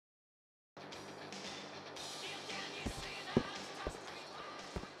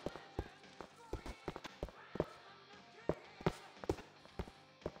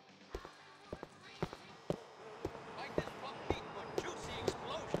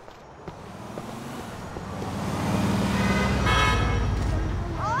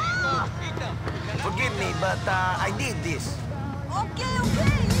I need this. Okay,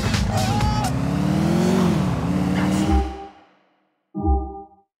 okay.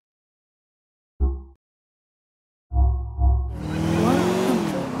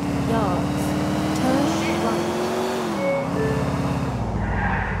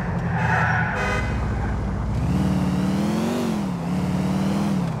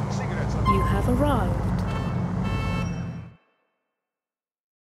 You have arrived.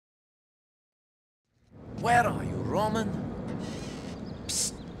 Where are you, Roman?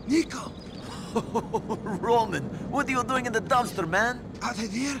 Psst, Nico! Roman, what are you doing in the dumpster, man? Are they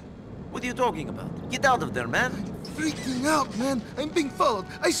there? What are you talking about? Get out of there, man. Freaking out, man. I'm being followed.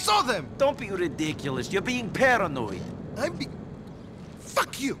 I saw them. Don't be ridiculous. You're being paranoid.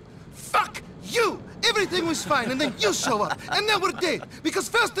 Fuck you! Fuck you! Everything was fine, and then you show up, and now we're dead. Because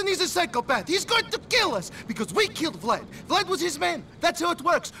Felston is a psychopath. He's going to kill us, because we killed Vlad. Vlad was his man. That's how it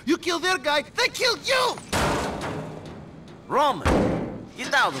works. You kill their guy, they kill you! Roman,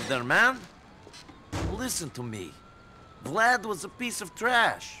 get out of there, man. Listen to me. Vlad was a piece of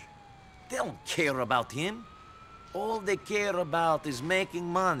trash. They don't care about him. All they care about is making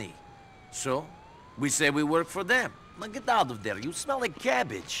money. So, we say we work for them. Now get out of there. You smell like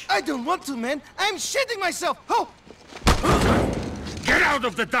cabbage. I don't want to, man. I'm shitting myself. Oh! Get out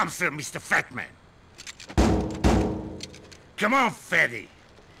of the dumpster, Mr. Fatman! Come on, Fatty.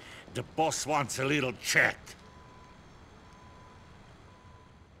 The boss wants a little chat.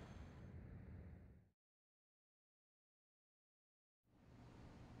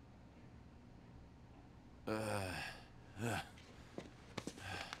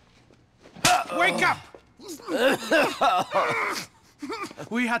 Wake up!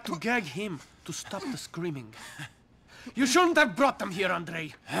 We had to gag him to stop the screaming. You shouldn't have brought them here,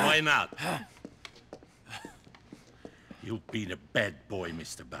 Andrei. Why not? You've been a bad boy,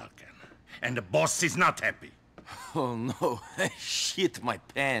 Mr. Balkan. And the boss is not happy. Oh no, I shit my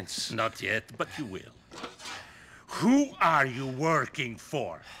pants. Not yet, but you will. Who are you working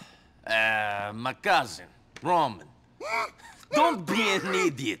for? My cousin, Roman. Don't be an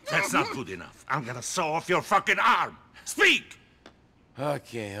idiot. That's not good enough. I'm gonna saw off your fucking arm. Speak!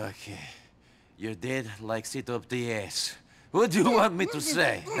 Okay, okay. You're dead like sit up the ass. What do you want me to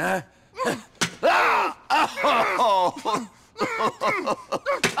say, huh?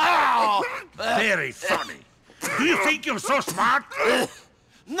 Ow! Very funny. Do you think you're so smart?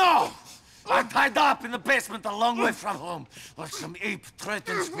 No! I'm tied up in the basement a long way from home, while some ape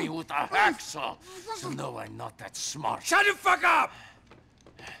threatens me with a hacksaw. So no, I'm not that smart. Shut the fuck up!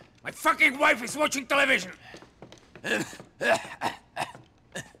 My fucking wife is watching television!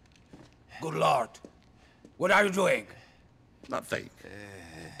 Good Lord. What are you doing? Nothing.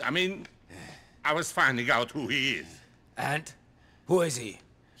 I mean, I was finding out who he is. And? Who is he?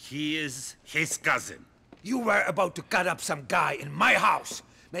 He is his cousin. You were about to cut up some guy in my house,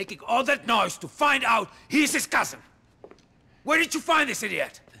 making all that noise to find out he's his cousin. Where did you find this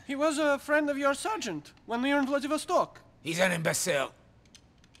idiot? He was a friend of your sergeant when we were in Vladivostok. He's an imbecile.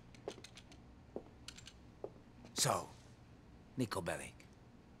 So, Niko Bellic,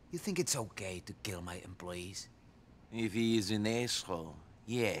 you think it's okay to kill my employees? If he is an asshole,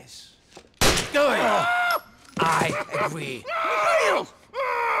 yes. I agree.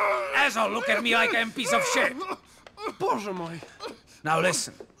 Asshole, look at me like I'm a piece of shit. Боже мой. Now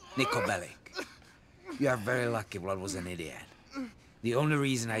listen, Niko Bellic. You are very lucky Vlad was an idiot. The only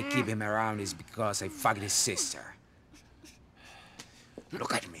reason I keep him around is because I fucked his sister.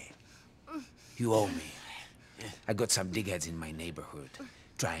 Look at me. You owe me. I got some digheads in my neighborhood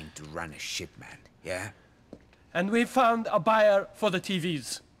trying to run a shipment, yeah? And we found a buyer for the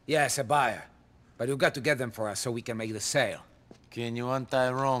TVs. Yes, a buyer. But you got to get them for us so we can make the sale. Can you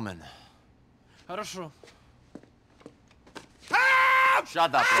untie Roman? Хорошо.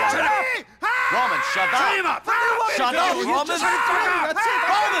 Shut up, Roman. Shut up! Roman, shut up! Shut him up! Shut up, Roman! Roman,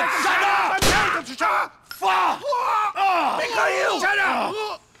 shut up! Fuck! Shut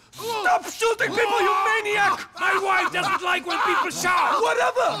up! Stop shooting people, you maniac! My wife doesn't like when people shout!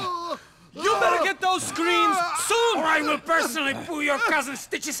 Whatever! You better get those screens soon! Or I will personally pull your cousin's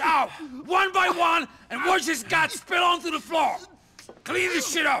stitches out, one by one, and watch his guts spill onto the floor. Clean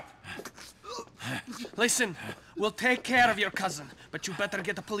this shit up! Listen, we'll take care of your cousin, but you better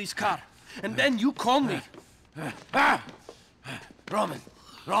get a police car. And then you call me. Roman!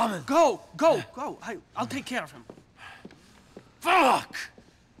 Roman! Go! I'll take care of him. Fuck!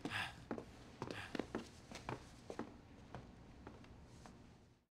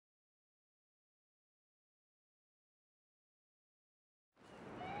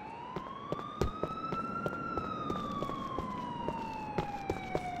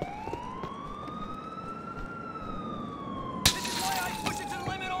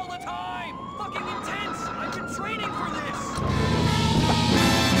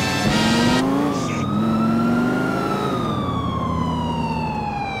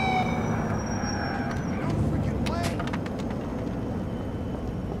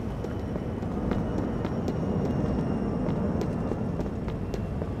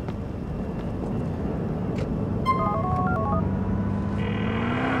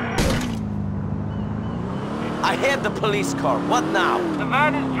 find the police car. What now? The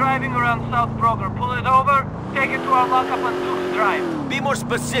van is driving around South Broker. Pull it over, take it to our lockup on Dukes Drive. Be more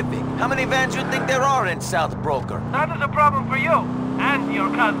specific. How many vans you think there are in South Broker? That is a problem for you and your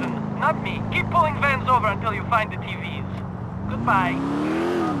cousin, not me. Keep pulling vans over until you find the TVs. Goodbye.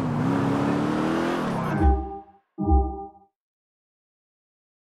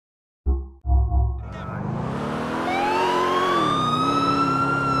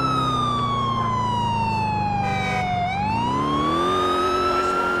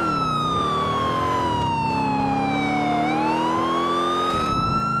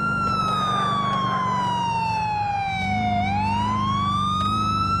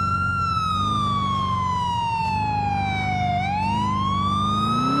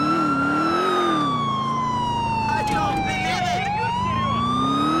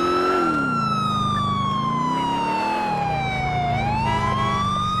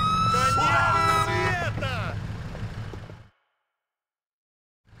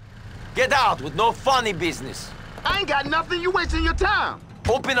 Get out with no funny business. I ain't got nothing. You wasting your time.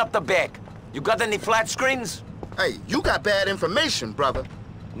 Open up the back. You got any flat screens? Hey, you got bad information, brother.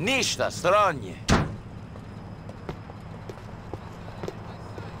 Ništa, stranje.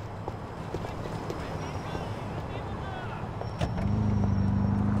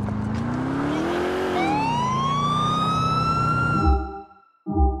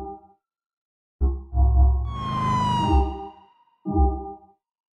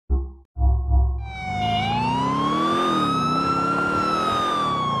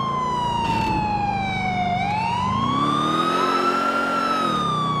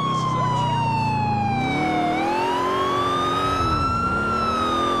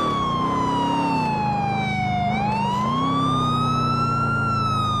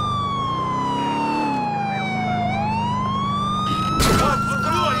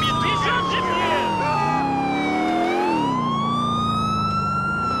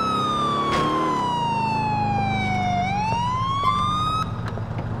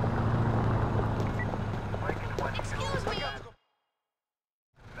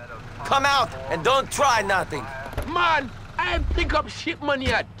 Come out and don't try nothing. Man, I ain't pick up shipment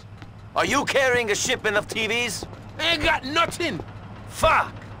yet. Are you carrying a shipment of TVs? Ain't got nothing.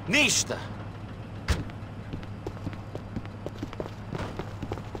 Fuck! Ništa!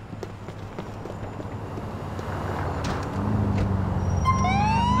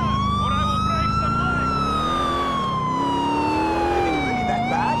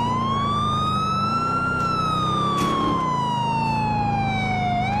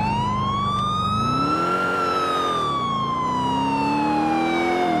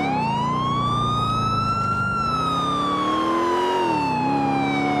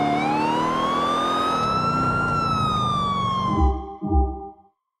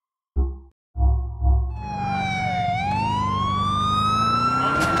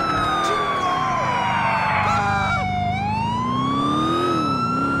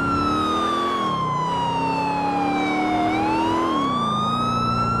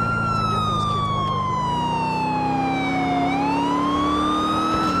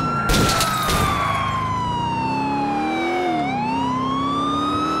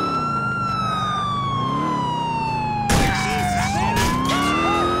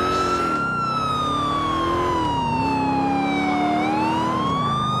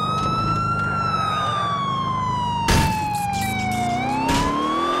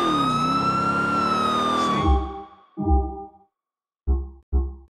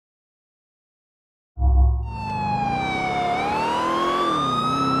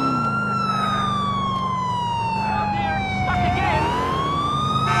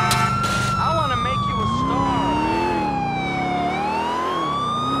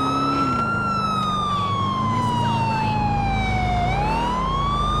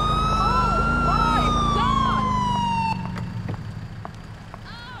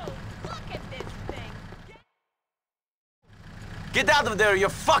 Get out of there, you're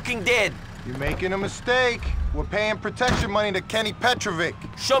fucking dead! You're making a mistake. We're paying protection money to Kenny Petrovic.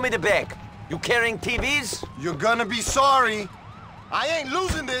 Show me the bag. You carrying TVs? You're gonna be sorry. I ain't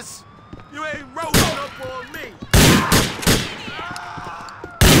losing this. You ain't rolling up on me.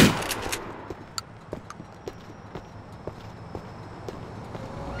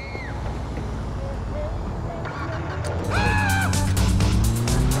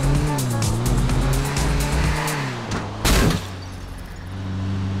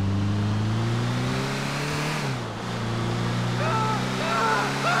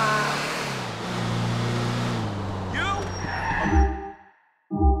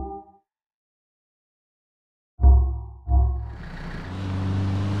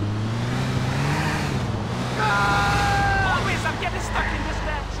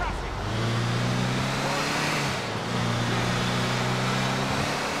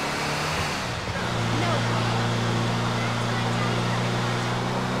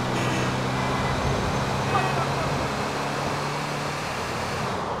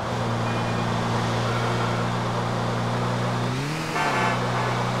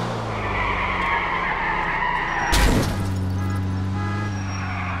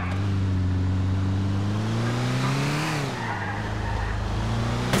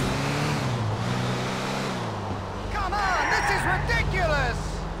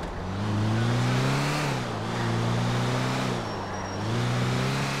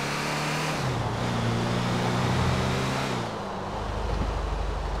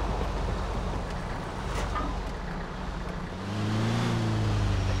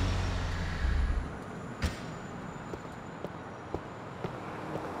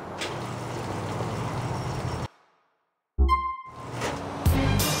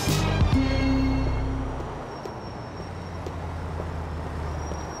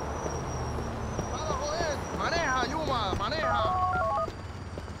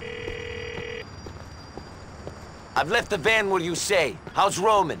 I've left the van where you say. How's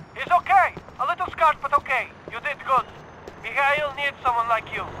Roman? He's okay. A little scarred, but okay. You did good. Mikhail needs someone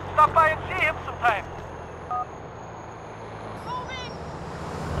like you. Stop by and see him sometime.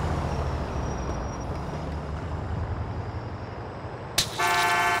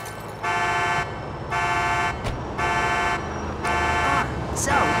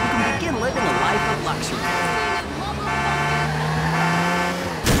 So, you can begin living a life of luxury.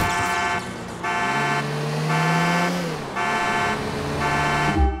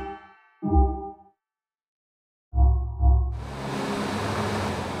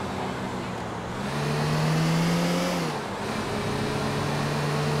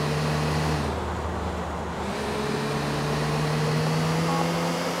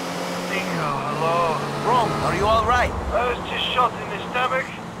 Are you all right? I was just shot in the stomach,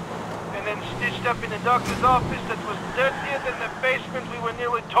 and then stitched up in the doctor's office that was dirtier than the basement we were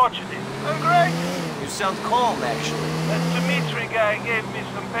nearly tortured in. I'm great. You sound calm, actually. That Dimitri guy gave me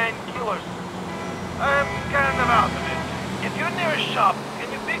some painkillers. I'm kind of out of it. If you're near a shop, can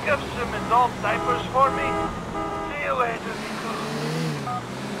you pick up some adult diapers for me? See you later, Nico.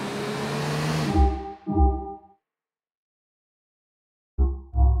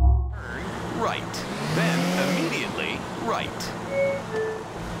 Right. Then immediately right.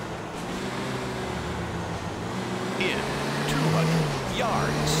 In 200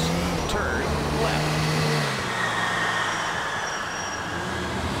 yards, turn left.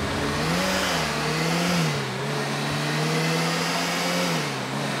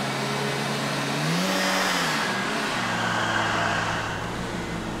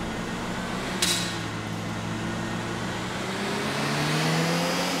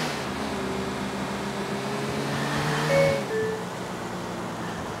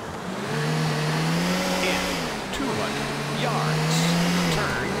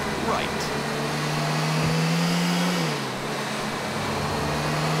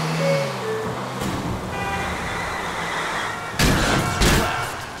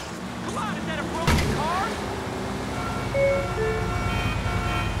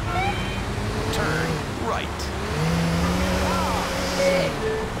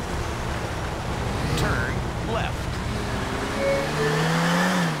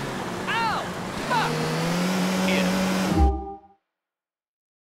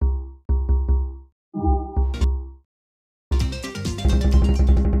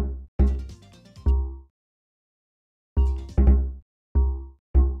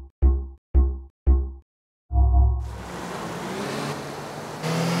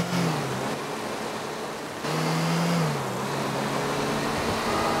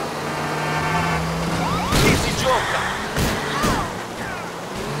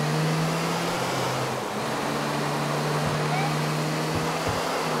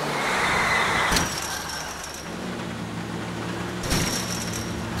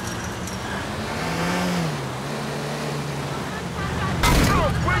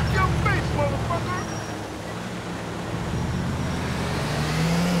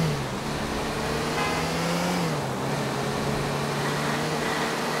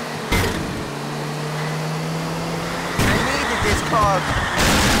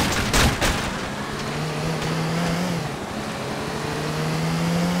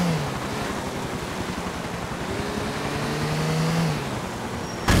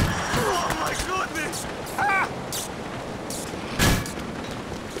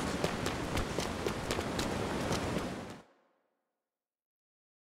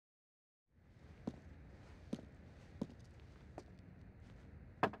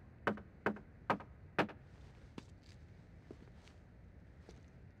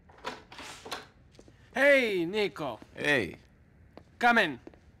 Hey, Nico. Hey. Come in.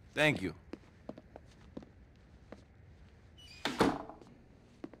 Thank you.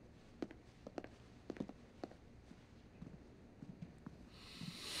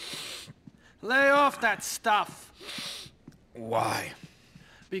 Lay off that stuff. Why?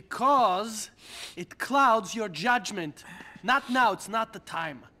 Because it clouds your judgment. Not now, it's not the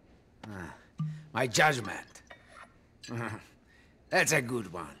time. My judgment. That's a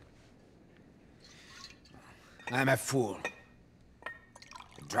good one. I'm a fool.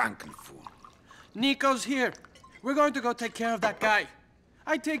 A drunken fool. Nico's here. We're going to go take care of that guy.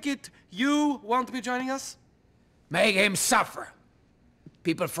 I take it you won't be joining us? Make him suffer.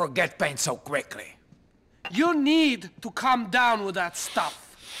 People forget pain so quickly. You need to calm down with that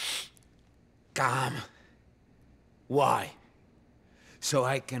stuff. Calm? Why? So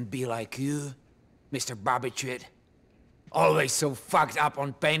I can be like you, Mr. Barbiturate? Always so fucked up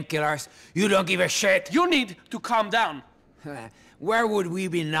on painkillers, you don't give a shit? You need to calm down. Where would we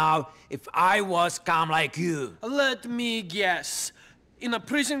be now if I was calm like you? Let me guess. In a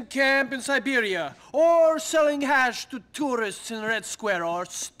prison camp in Siberia, or selling hash to tourists in Red Square, or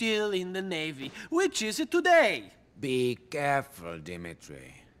still in the Navy. Which is it today? Be careful,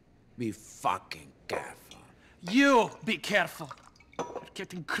 Dimitri. Be fucking careful. You be careful. You're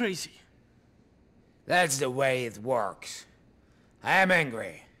getting crazy. That's the way it works. I am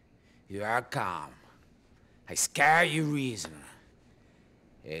angry. You are calm. I scare you reason.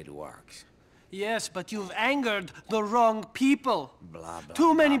 It works. Yes, but you've angered the wrong people. Blah, blah,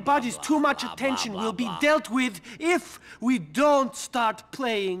 too many blah, bodies, blah, too much blah, attention blah, will be blah. dealt with if we don't start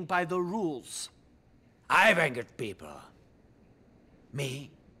playing by the rules. I've angered people.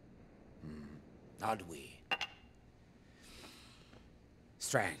 Me? Not we.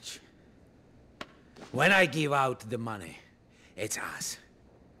 Strange. When I give out the money, it's us.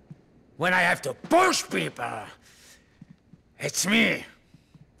 When I have to push people, it's me.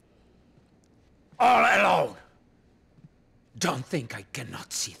 All alone. Don't think I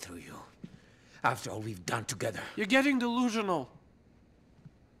cannot see through you. After all we've done together. You're getting delusional.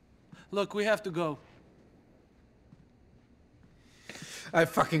 Look, we have to go. I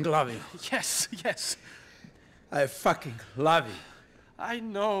fucking love you. Yes, yes. I fucking love you. I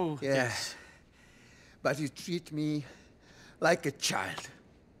know. Yeah. Yes. But you treat me like a child.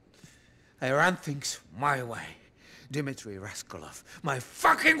 I run things my way. Dmitri Raskolov, my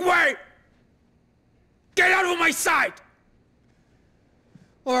fucking way! Get out of my sight!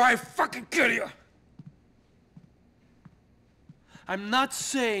 Or I fucking kill you! I'm not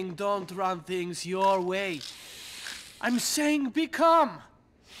saying don't run things your way. I'm saying be calm.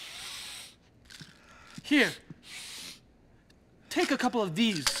 Here. Take a couple of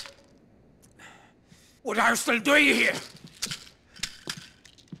these. What are you still doing here?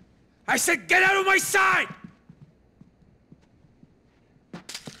 I said get out of my sight!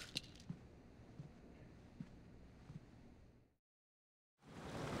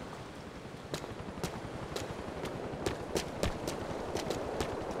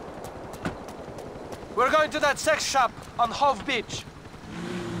 We're going to that sex shop on Hove Beach.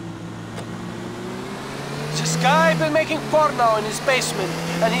 This guy been making porno in his basement,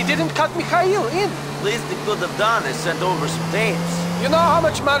 and he didn't cut Mikhail in. Least he could have done is sent over some tapes. You know how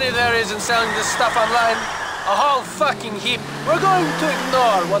much money there is in selling this stuff online? A whole fucking heap. We're going to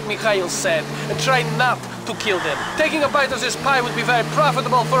ignore what Mikhail said and try not to kill them. Taking a bite of this pie would be very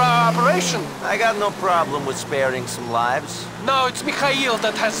profitable for our operation. I got no problem with sparing some lives. No, it's Mikhail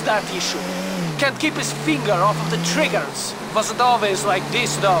that has that issue. Can't keep his finger off of the triggers. Wasn't always like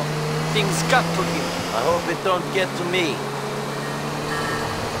this, though. Things got to him. I hope it don't get to me.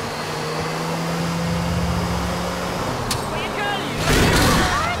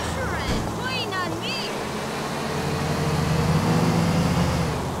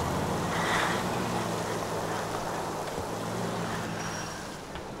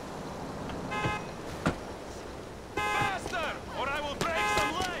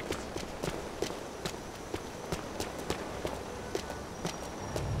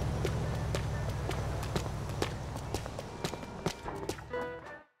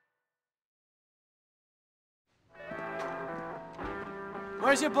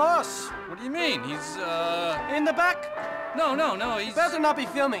 Where's your boss? What do you mean? He's, In the back? No, he's... Better not be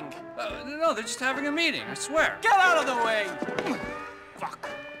filming. No, they're just having a meeting, I swear. Get out of the way! Fuck.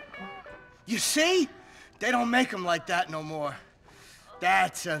 You see? They don't make them like that no more.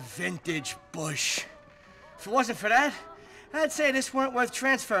 That's a vintage Bush. If it wasn't for that, I'd say this weren't worth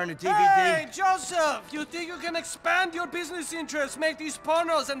transferring to DVD. Hey, Joseph! You think you can expand your business interests, make these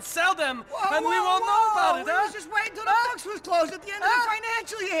pornos and sell them, and we won't know about it, We huh? was just waiting till the books was closed at the end of the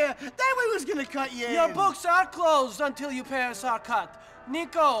financial year. Then we was gonna cut you Your in. books are closed until you pay us our cut.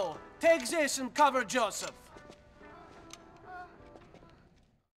 Nico, take this and cover Joseph.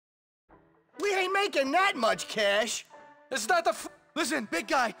 We ain't making that much cash. Is that the Listen, big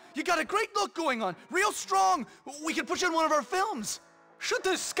guy, you got a great look going on. Real strong. We can put you in one of our films. Shoot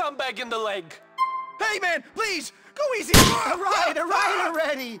this scumbag in the leg. Hey, man, please, go easy. All right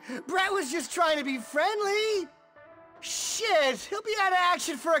already. Brett was just trying to be friendly. Shit, he'll be out of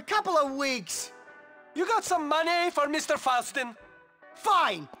action for a couple of weeks. You got some money for Mr. Faustin?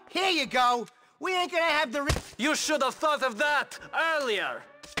 Fine, here you go. We ain't gonna have the You should have thought of that earlier.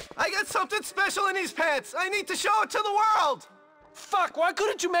 I got something special in these pants. I need to show it to the world. Fuck, why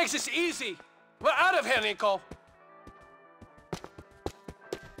couldn't you make this easy? We're out of here, Nico.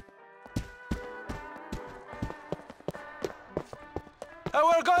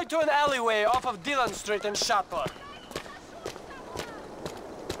 We're going to an alleyway off of Dillon Street in Shotler.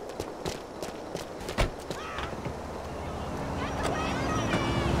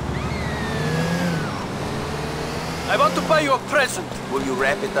 I want to buy you a present. Will you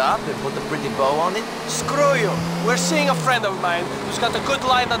wrap it up and put a pretty bow on it? Screw you. We're seeing a friend of mine who's got a good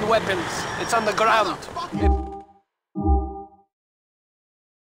line on weapons. It's on the ground.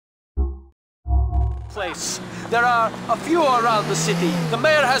 Place. There are a few around the city. The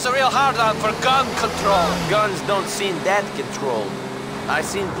mayor has a real hard-on for gun control. Guns don't seem that controlled. I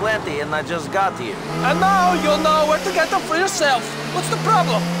seen plenty and I just got here. And now you'll know where to get them for yourself. What's the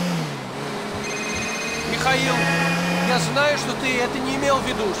problem? Михаил, я знаю, что ты это не имел в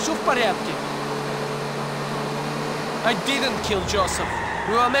виду. Все в порядке. I didn't kill Joseph.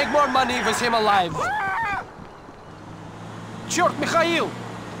 We will make more money with him alive. Черт, Михаил!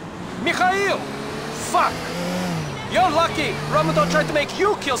 Михаил! Fuck! You're lucky! Ramadan tried to make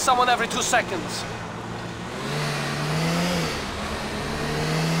you kill someone every 2 seconds.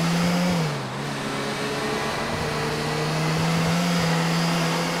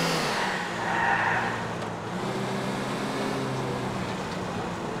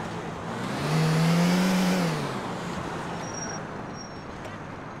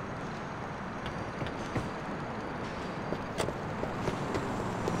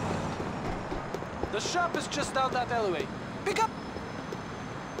 The shop is just down that alleyway. Pick up!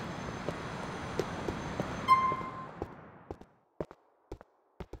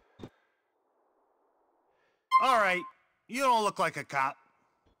 All right, you don't look like a cop.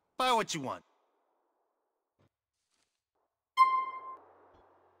 Buy what you want.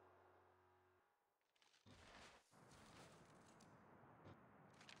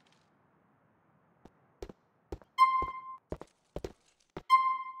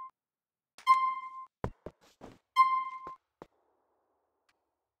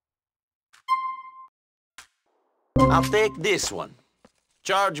 I'll take this one.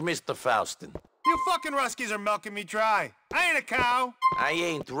 Charge Mr. Faustin. You fucking Ruskies are milking me dry. I ain't a cow. I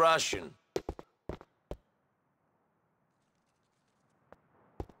ain't Russian.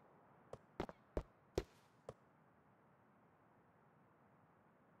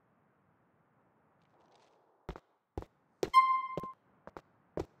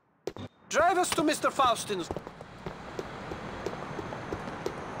 Drive us to Mr. Faustin's.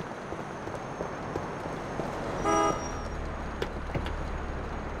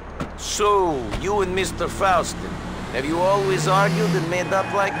 So, you and Mr. Faustin, have you always argued and made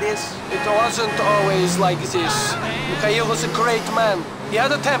up like this? It wasn't always like this. Mikhail was a great man. He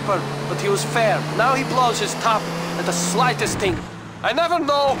had a temper, but he was fair. Now he blows his top at the slightest thing. I never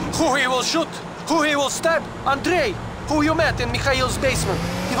know who he will shoot, who he will stab. Andrei, who you met in Mikhail's basement.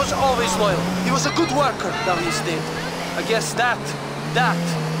 He was always loyal. He was a good worker. Now he's dead. I guess that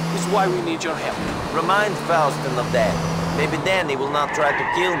is why we need your help. Remind Faustin of that. Maybe then he will not try to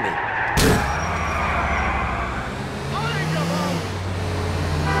kill me.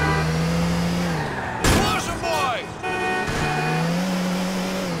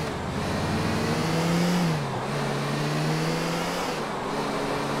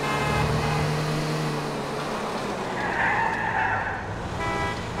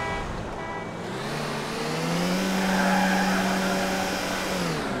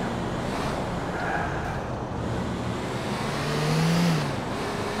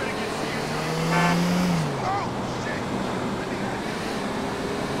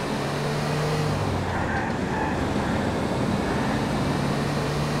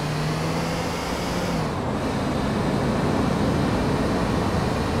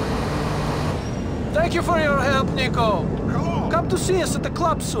 Thank you for your help, Nico. Come to see us at the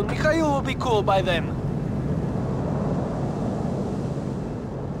club soon. Mikhail will be cool by then.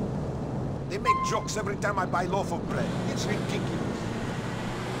 They make jokes every time I buy loaf of bread. It's ridiculous.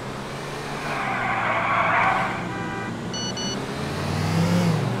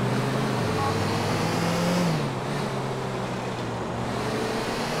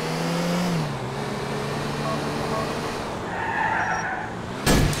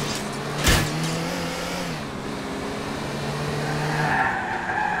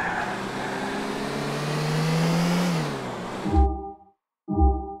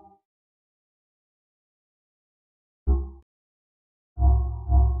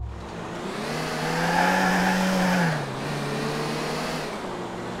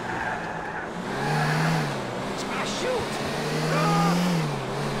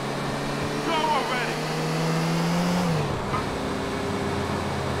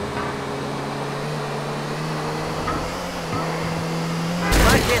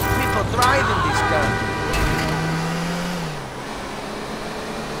 Driving this car.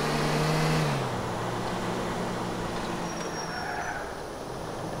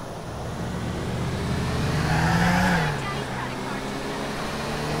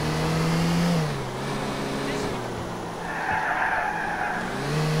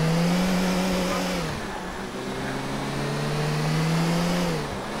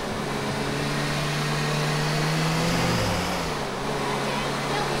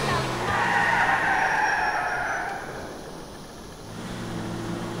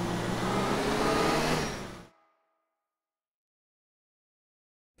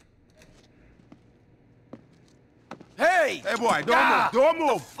 Hey! Hey, boy, don't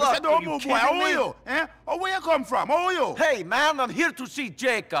move. I said don't move, boy. How are you? Eh? Oh, where you come from? How are you? Hey, man, I'm here to see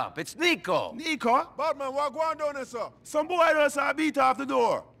Jacob. It's Nico. Nico? Batman, what going down there, sir? Some boy just beat off the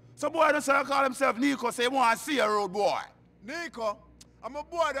door. Some boy just call himself Nico, say he want to see a road boy. Nico? I'm a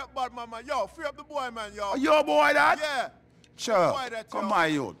boy that Batman, man. Yo, free up the boy, man, yo. Are you a boy that? Yeah. Sure. Boy that, Come yo. my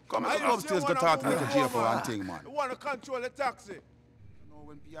youth. Come upstairs, go talk to Nico Jacob and thing, man. You want to control the taxi.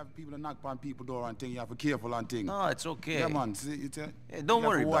 When you have people that knock on people's door and thing, you have to be careful and thing. No, it's okay. Yeah, man. See, Hey, don't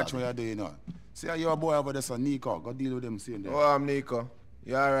worry about it. Watch about what you're doing, you know. See how you're a boy over there, so Nico. Go deal with them soon there. Oh, I'm Nico.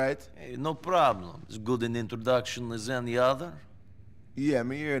 You alright? Hey, no problem. As good an introduction as any other. Yeah,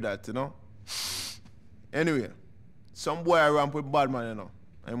 me hear that, you know. Anyway, some boy ramp with Batman, you know.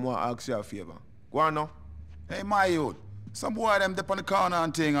 I want to ask you a favor. Go on now. Hey, my youth. Some boy them dip on the corner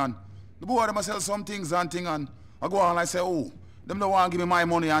and thing, and the boy them sell some things and thing, and I go on and I say, oh, them don't want to give me my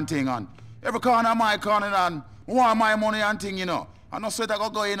money and thing, and every corner my corner, and I want my money and thing, you know. I know sweat I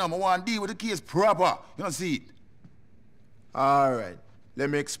go, you know, I want to deal with the case proper. You know, see it? Alright, let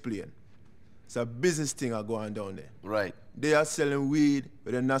me explain. It's a business thing I go on down there. Right. They are selling weed,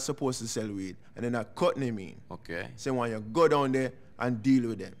 but they're not supposed to sell weed. And they're not cutting them in. Okay. So when you go down there and deal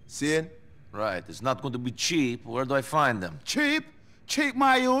with them. See? Right. It's not going to be cheap. Where do I find them? Cheap? Cheap,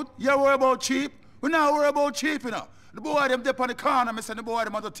 my youth? You worry about cheap? We not worry about cheap, you know. The boy them dip on the corner, I say the boy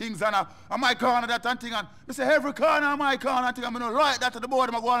them other things and my corner that and thing and I say every corner on my corner and thing, I'm gonna write that to the boy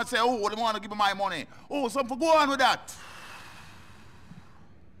them I go on and say, oh, they want to give me my money. Oh, something go on with that.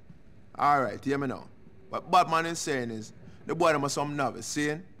 Alright, hear me now. What Batman is saying is, the boy them are some novice, see?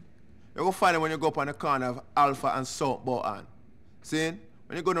 You go find them when you go up on the corner of Alpha and South Bohan. See?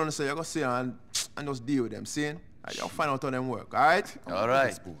 When you go down the side, you go see them and just deal with them, see? Right, you'll find out how them work, alright?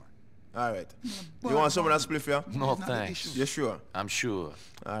 Alright. Alright. You want some of that spliff, yeah? No, thanks. You sure? I'm sure.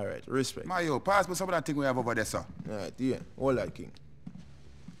 Alright, respect. Mayo, pass me some of that thing we have over there, sir. Alright, yeah. All that, King.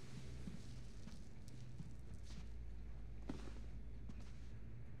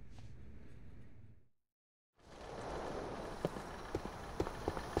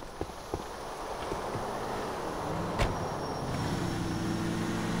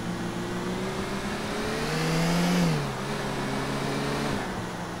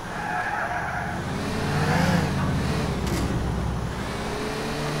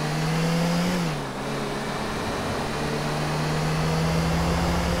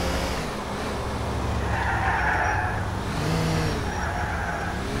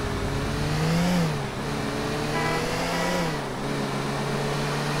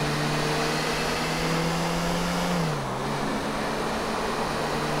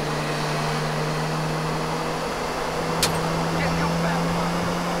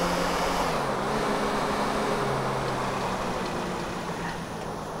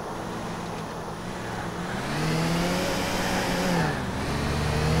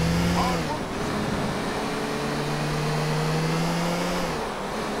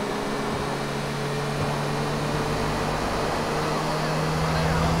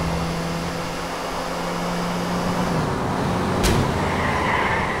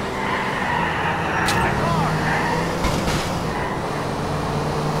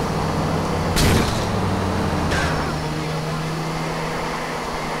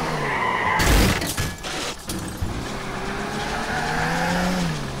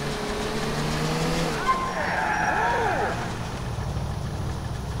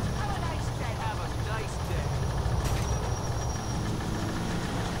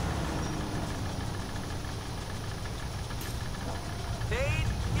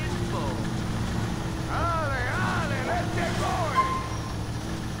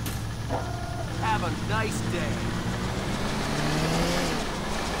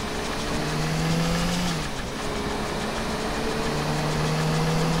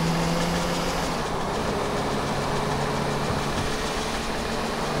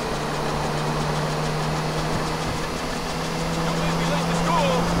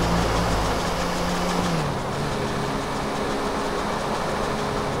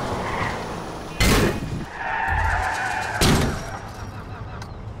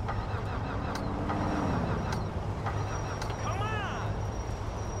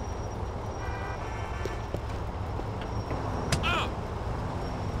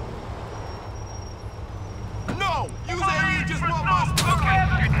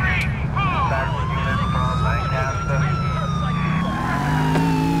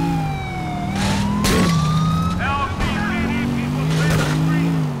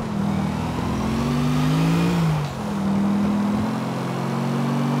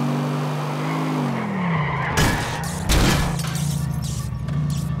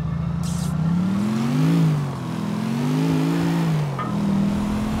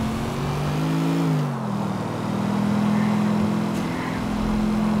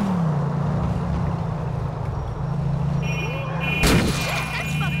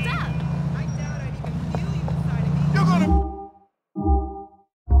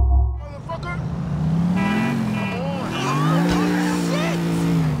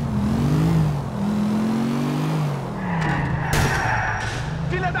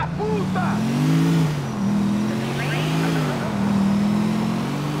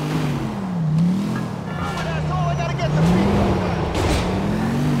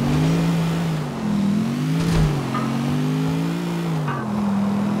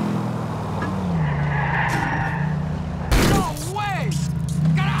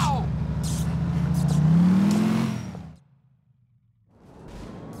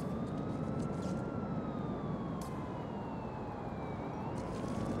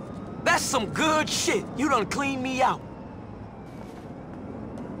 That's some good shit. You done cleaned me out.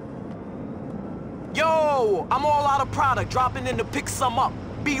 Yo, I'm all out of product. Dropping in to pick some up.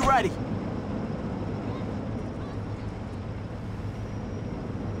 Be ready.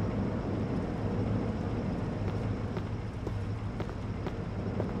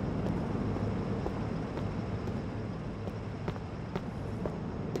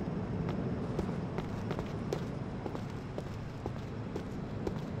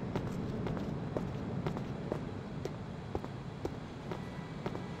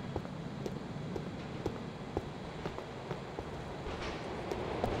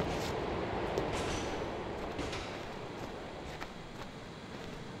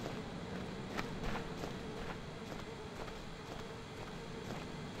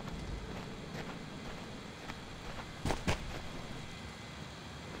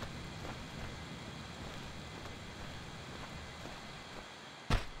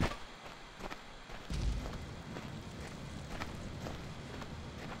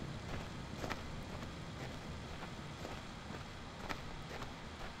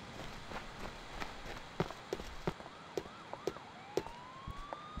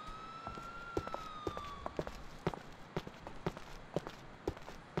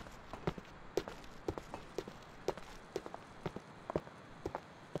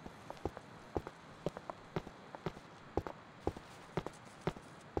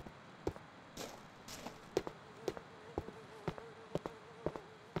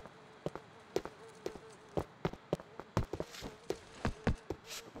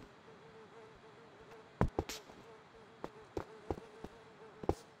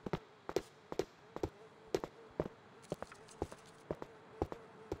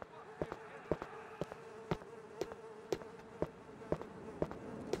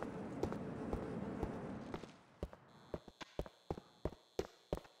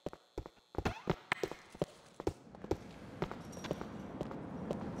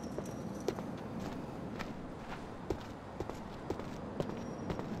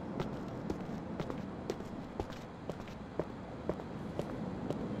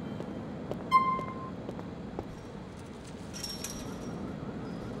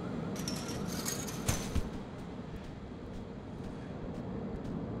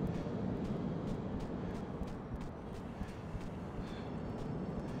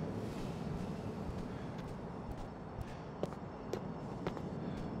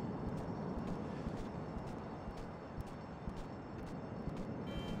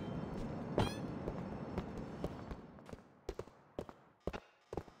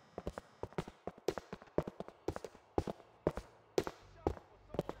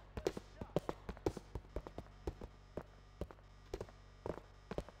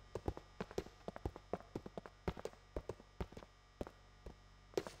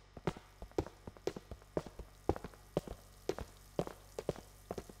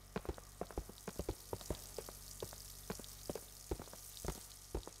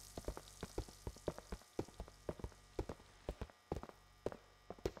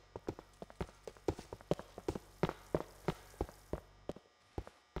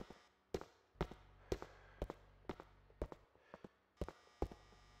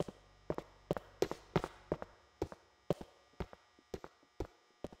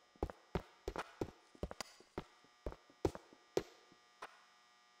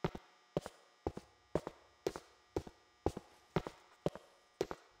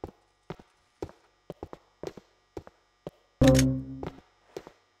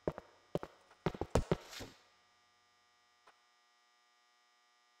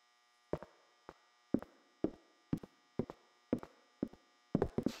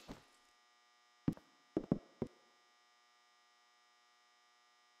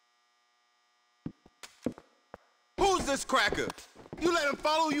 Who's this cracker? You let him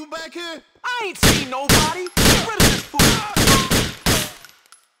follow you back here? I ain't seen nobody. Get rid of this fool.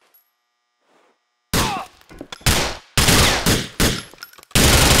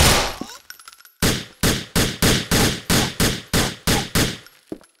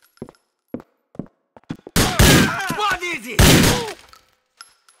 What is it?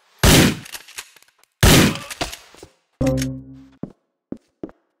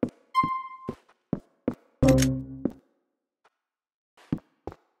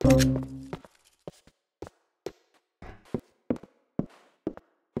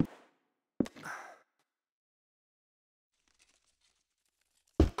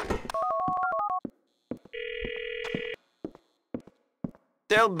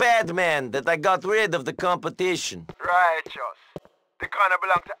 Tell Batman that I got rid of the competition. Righteous. The corner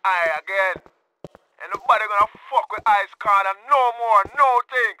belong to I again. And nobody gonna fuck with Ice Corner no more, no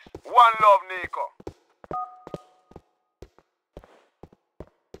things. One love, Nico.